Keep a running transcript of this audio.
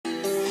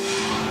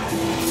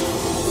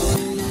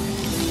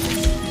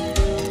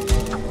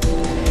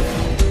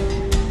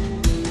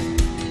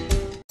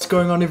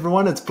going on,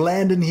 everyone? It's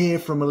Blandon here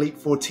from Elite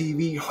 4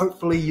 TV.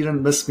 Hopefully you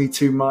didn't miss me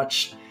too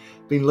much.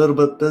 Been a little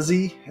bit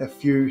busy.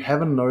 If you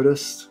haven't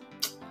noticed,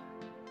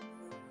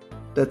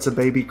 that's a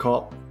baby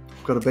cot.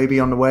 Got a baby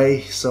on the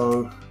way,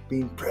 so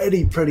been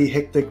pretty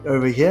hectic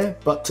over here.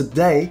 But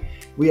today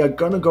we are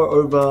going to go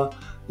over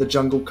the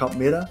Jungle Cup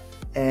meta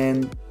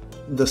and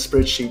the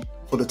spreadsheet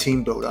for the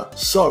team builder.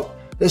 So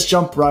let's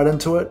jump right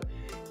into it.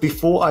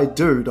 Before I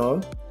do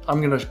though, I'm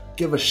going to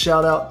give a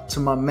shout out to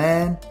my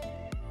man.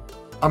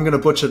 I'm going to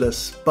butcher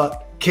this,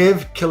 but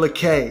Kev Killer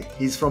K.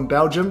 He's from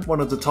Belgium, one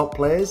of the top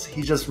players.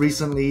 He just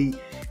recently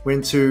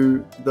went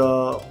to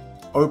the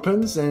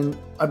Opens and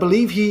I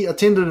believe he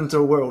attended into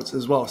the Worlds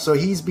as well. So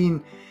he's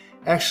been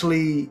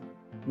actually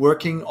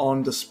working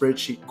on the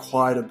spreadsheet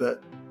quite a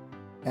bit.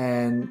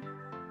 And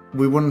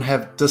we wouldn't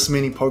have this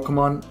many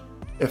Pokemon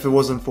if it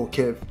wasn't for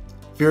Kev.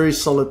 Very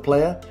solid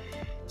player.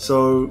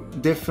 So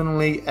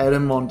definitely add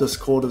him on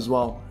Discord as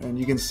well. And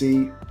you can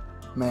see,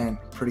 man,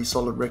 pretty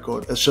solid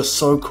record. It's just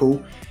so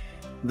cool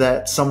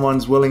that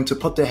someone's willing to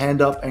put their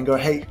hand up and go,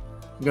 hey,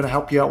 I'm going to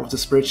help you out with the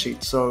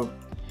spreadsheet. So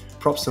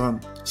props to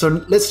him. So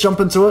let's jump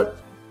into it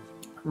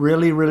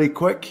really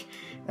quick.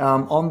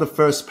 On the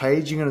first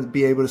page, you're going to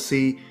be able to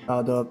see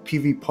the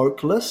PV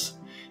Poke list.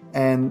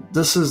 And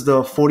this is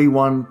the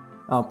 41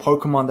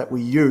 Pokemon that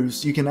we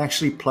use. You can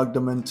actually plug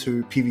them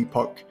into PV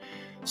Poke.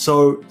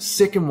 So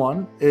second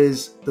one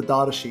is the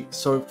data sheet.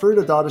 So through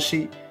the data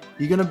sheet,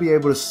 you're going to be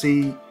able to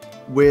see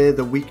where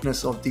the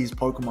weakness of these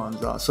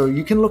Pokemons are. So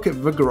you can look at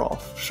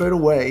Vigoroth straight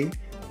away.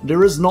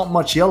 There is not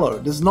much yellow.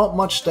 There's not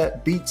much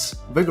that beats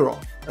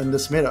Vigoroth in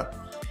this meta.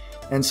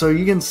 And so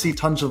you can see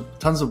tons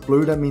of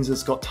blue. That means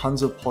it's got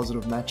tons of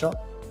positive matchup.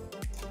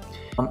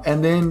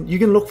 And then you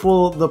can look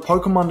for the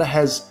Pokemon that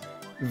has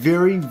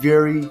very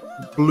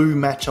blue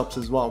matchups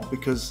as well,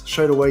 because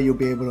straight away you'll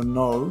be able to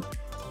know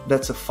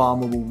that's a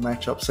farmable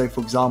matchup. Say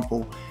for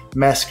example,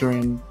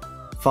 Masquerain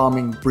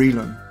farming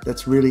Breloom.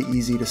 That's really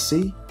easy to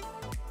see.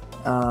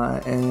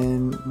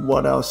 And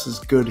what else is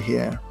good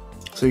here?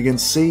 So you can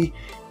see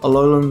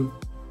Alolan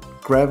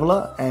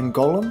Graveler and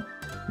Golem.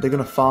 They're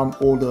going to farm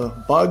all the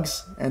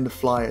bugs and the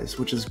flyers,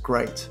 which is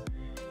great.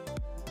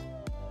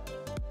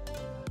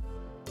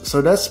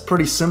 So that's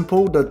pretty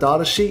simple, the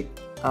data sheet.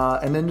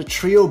 And then the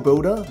trio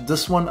builder,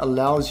 this one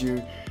allows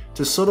you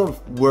to sort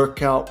of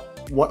work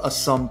out what are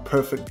some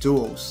perfect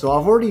duels. So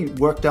I've already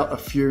worked out a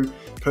few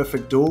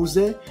perfect duels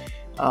there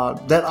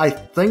that I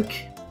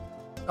think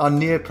are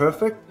near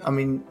perfect. I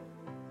mean,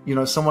 you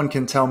know, someone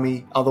can tell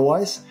me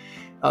otherwise.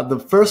 The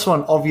first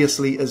one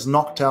obviously is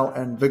Noctowl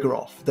and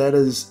Vigoroth. That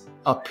is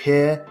a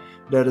pair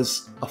that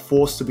is a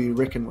force to be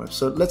reckoned with.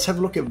 So let's have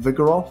a look at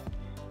Vigoroth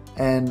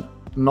and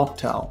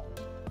Noctowl.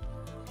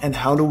 And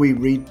how do we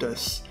read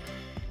this?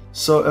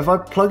 So if I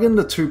plug in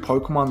the two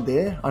Pokemon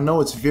there, I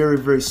know it's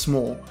very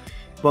small,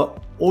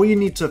 but all you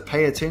need to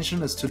pay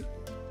attention is to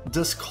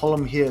this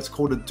column here. It's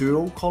called a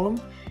duel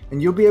column,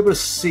 and you'll be able to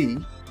see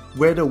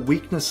where the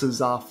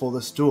weaknesses are for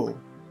this duel.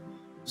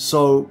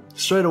 So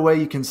straight away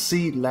you can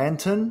see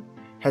Lantern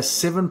has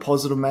 7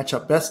 positive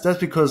matchup. That's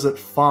because it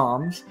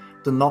farms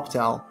the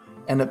Noctowl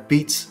and it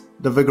beats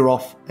the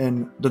Vigoroth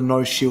in the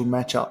no shield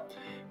matchup.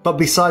 But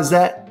besides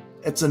that,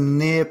 it's a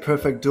near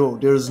perfect duel.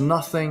 There is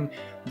nothing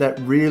that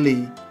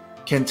really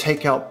can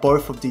take out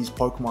both of these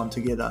Pokemon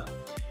together.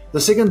 The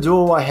second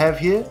duel I have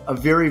here, a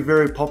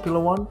very popular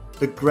one,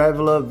 the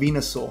Graveler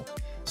Venusaur.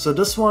 So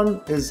this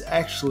one is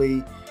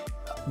actually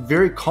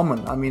very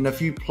common. I mean,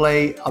 if you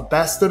play a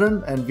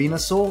Bastardon and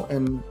Venusaur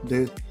in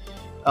the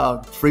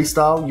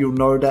freestyle, you'll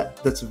know that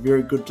that's a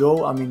very good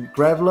duel. I mean,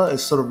 Graveler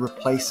is sort of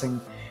replacing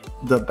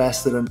the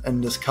Bastardon in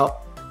this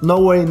cup.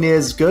 Nowhere near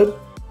as good,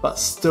 but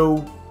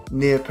still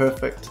near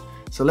perfect.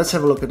 So let's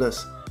have a look at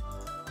this.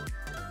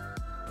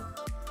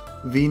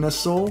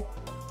 Venusaur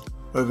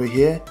over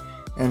here,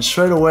 and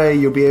straight away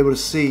you'll be able to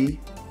see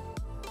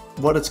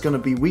what it's going to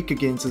be weak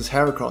against is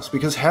Heracross,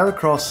 because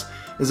Heracross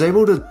is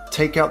able to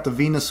take out the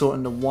Venusaur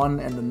in the 1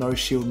 and the no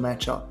shield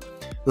matchup.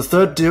 The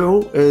third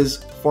duel is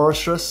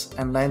Forretress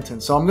and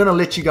Lantern. So I'm going to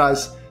let you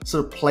guys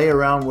sort of play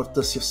around with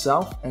this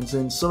yourself and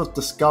then sort of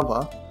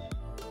discover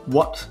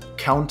what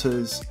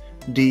counters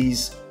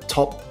these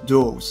top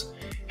duels.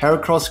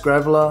 Heracross,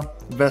 Graveler,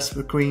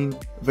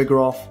 Vespiquen,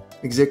 Vigoroth,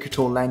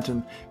 Executor,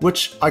 Lantern,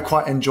 which I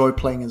quite enjoy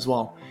playing as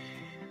well.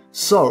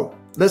 So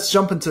let's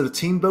jump into the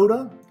team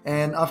builder,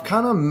 and I've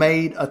kind of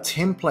made a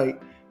template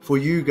for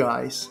you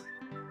guys.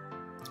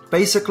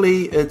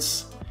 Basically,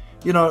 it's,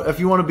 you know, if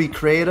you want to be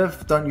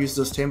creative, don't use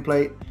this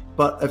template.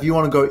 But if you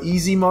want to go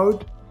easy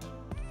mode,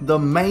 the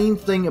main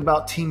thing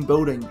about team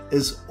building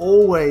is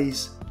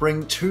always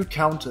bring 2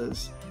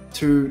 counters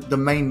to the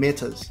main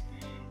metas.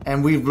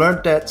 And we've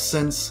learned that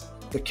since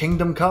the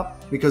Kingdom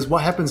Cup, because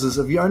what happens is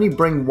if you only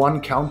bring 1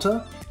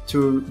 counter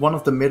to one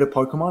of the meta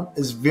Pokemon,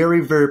 it's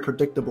very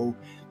predictable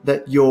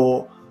that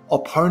your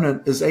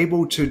opponent is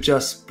able to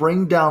just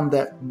bring down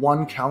that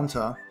 1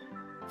 counter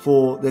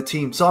for their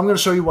team. So I'm going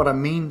to show you what I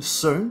mean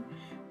soon.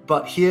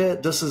 But here,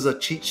 this is a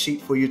cheat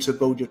sheet for you to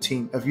build your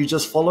team. If you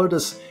just follow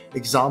this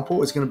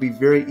example, it's going to be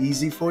very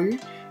easy for you.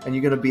 and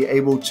you're going to be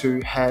able to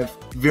have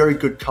very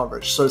good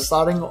coverage. So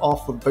starting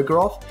off with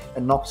Vigoroth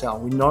and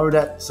Noctowl, we know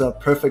that's a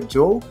perfect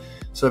duel.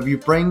 So if you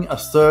bring a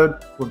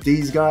third with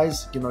these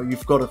guys, you know,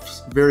 you've got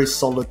a very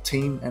solid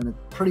team, and it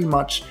pretty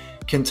much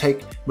can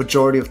take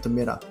majority of the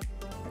meta.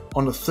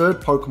 On the third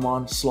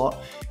Pokemon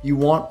slot, you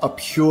want a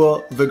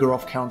pure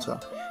Vigoroth counter.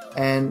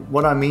 And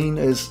what I mean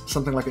is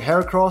something like a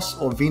Heracross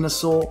or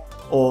Venusaur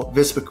or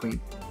Vespiquen.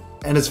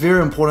 And it's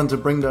very important to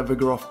bring that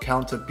Vigoroth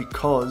counter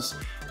because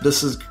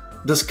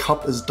this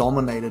cup is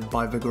dominated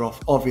by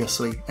Vigoroth,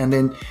 obviously. And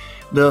then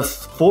the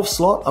fourth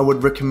slot, I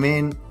would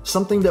recommend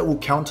something that will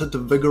counter to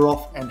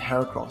Vigoroth and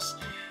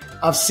Heracross.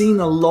 I've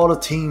seen a lot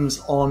of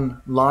teams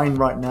online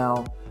right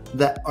now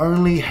that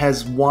only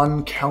has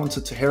one counter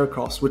to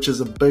Heracross, which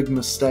is a big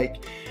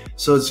mistake.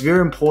 So it's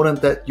very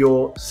important that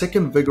your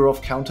second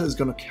Vigoroth counter is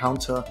going to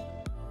counter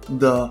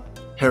the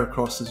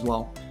Heracross as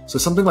well. So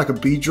something like a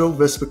Beedrill,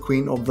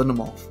 Vespiquen, or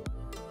Venomoth.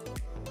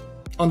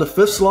 On the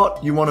fifth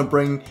slot, you want to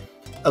bring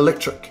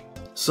Electric.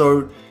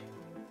 So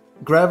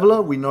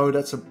Graveler, we know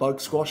that's a bug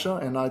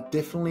squasher, and I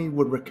definitely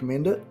would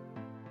recommend it.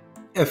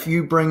 If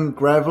you bring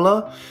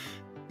Graveler,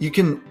 you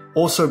can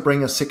also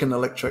bring a second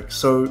Electric.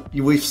 So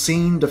we've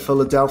seen the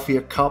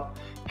Philadelphia Cup,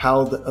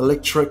 how the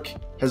Electric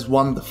has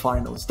won the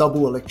finals.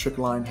 Double Electric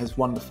line has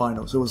won the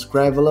finals. It was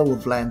Graveler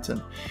with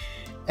Lantern.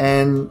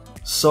 And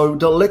so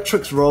the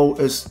Electric's role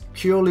is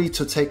purely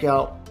to take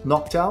out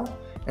Noctowl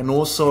and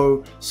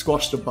also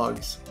squash the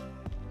bugs.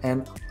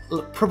 And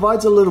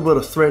provides a little bit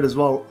of threat as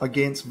well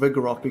against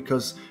Vigoroth,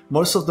 because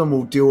most of them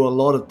will deal a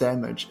lot of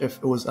damage if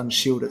it was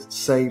unshielded.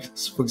 Say,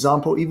 for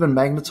example, even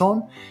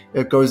Magneton,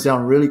 it goes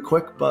down really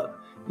quick, but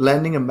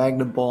landing a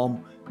Magnet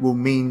Bomb will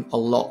mean a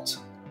lot.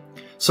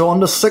 So on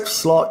the sixth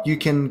slot, you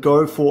can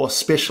go for a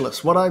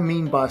specialist. What I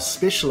mean by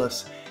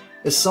specialist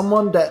is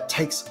someone that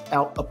takes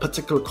out a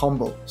particular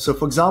combo. So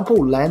for example,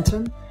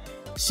 Lantern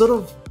sort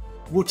of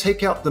will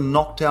take out the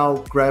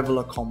Noctowl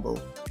Graveler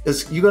combo.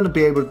 You're going to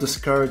be able to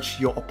discourage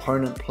your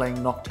opponent playing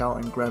Noctowl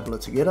and Graveler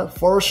together.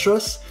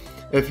 Forrestress,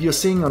 if you're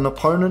seeing an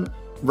opponent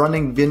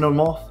running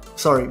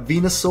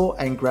Venusaur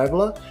and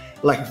Graveler,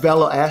 like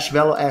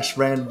ValorAsh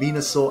ran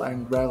Venusaur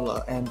and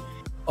Graveler, and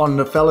on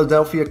the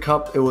Philadelphia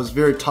Cup, it was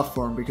very tough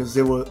for him because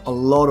there were a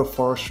lot of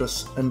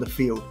Forrestress in the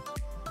field.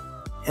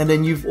 And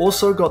then you've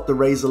also got the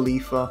Razor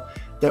Leafer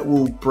that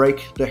will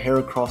break the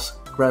Heracross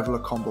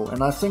Graveler combo,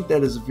 and I think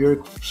that is a very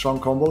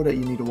strong combo that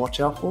you need to watch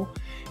out for.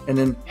 And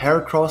then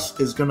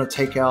Heracross is going to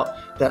take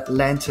out that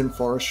Lantern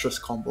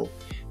Forrestress combo.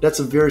 That's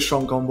a very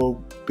strong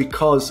combo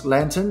because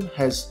Lantern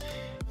has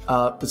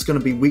it's going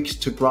to be weak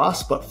to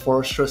grass, but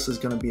Forrestress is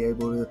going to be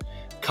able to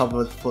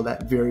cover for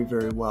that very,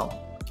 very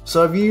well.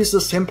 So if you use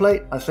this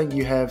template, I think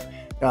you have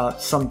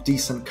some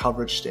decent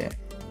coverage there.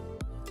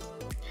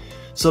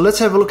 So let's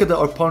have a look at the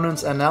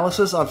opponent's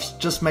analysis. I've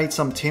just made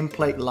some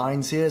template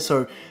lines here.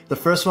 So the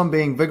first one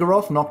being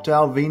Vigoroth,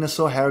 Noctowl,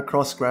 Venusaur,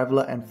 Heracross,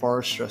 Graveler, and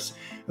Forrestress.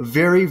 A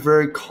very,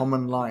 very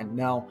common line.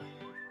 Now,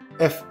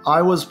 if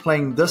I was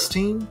playing this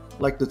team,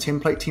 like the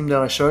template team that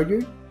I showed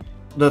you,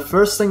 the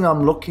first thing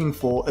I'm looking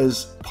for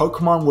is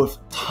Pokemon with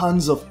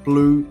tons of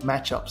blue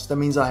matchups. That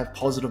means I have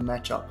positive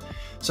matchup.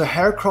 So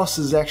Heracross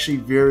is actually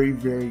very,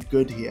 very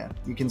good here.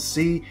 You can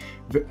see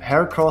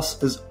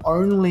Heracross is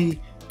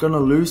only going to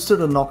lose to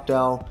the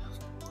Noctowl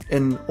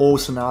in all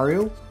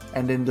scenario,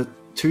 and then the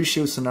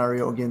 2-shield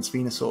scenario against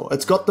Venusaur.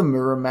 It's got the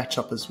mirror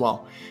matchup as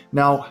well.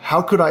 Now,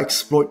 how could I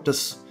exploit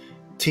this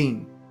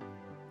team?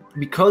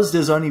 Because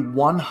there's only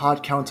one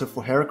hard counter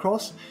for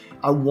Heracross,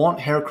 I want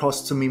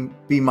Heracross to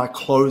be my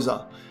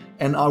closer,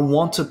 and I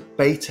want to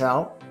bait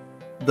out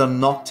the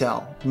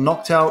Noctowl.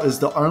 Noctowl is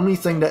the only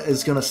thing that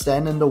is going to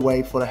stand in the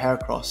way for the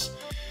Heracross.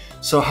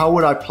 So how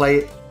would I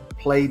play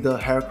the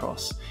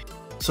Heracross?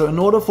 So in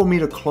order for me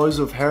to close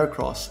with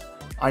Heracross,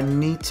 I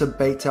need to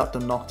bait out the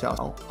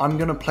Noctowl. I'm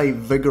going to play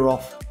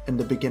Vigoroth in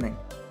the beginning.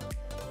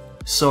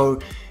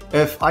 So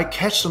if I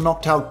catch the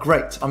Noctowl,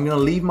 great. I'm going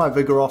to leave my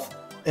Vigoroth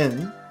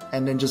in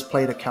and then just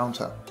play the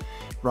counter,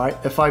 right?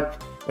 If I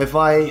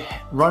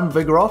run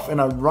Vigoroth and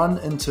I run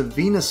into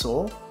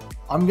Venusaur,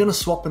 I'm going to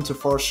swap into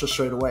Forrestress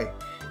straight away.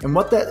 And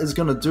what that is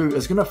going to do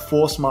is going to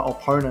force my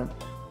opponent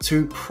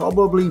to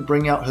probably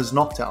bring out his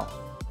Noctowl.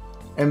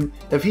 And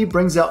if he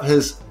brings out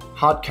his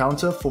hard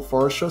counter for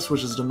Forrestress,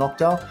 which is the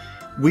Noctowl,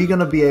 we're going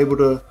to be able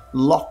to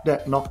lock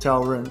that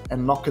Noctowl in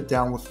and knock it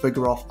down with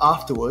Vigoroth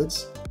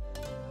afterwards.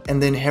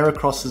 And then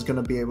Heracross is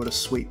going to be able to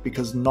sweep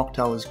because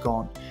Noctowl is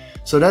gone.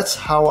 So that's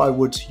how I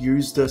would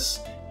use this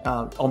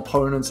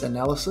opponent's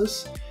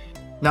analysis.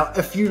 Now,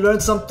 if you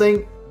learned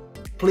something,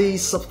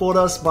 please support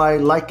us by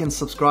liking and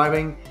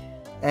subscribing.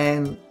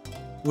 And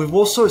we've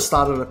also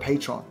started a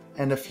Patreon.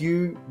 And if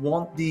you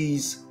want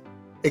these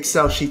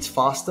Excel sheets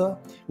faster,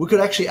 we could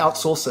actually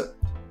outsource it.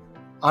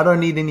 I don't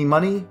need any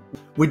money.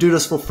 We do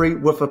this for free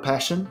with a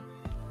passion.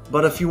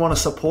 But if you want to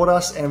support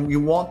us and you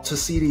want to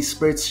see these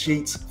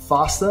spreadsheets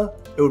faster,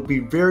 it would be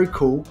very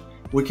cool.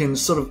 We can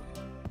sort of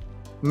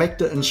make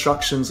the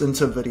instructions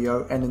into a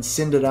video and then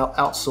send it out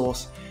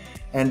outsourced.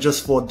 And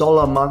just for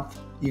 $1 a month,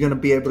 you're going to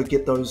be able to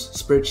get those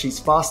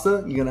spreadsheets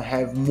faster. You're going to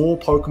have more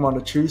Pokemon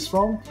to choose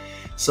from.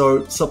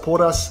 So support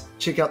us.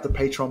 Check out the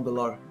Patreon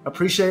below.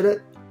 Appreciate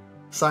it.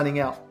 Signing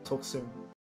out. Talk soon.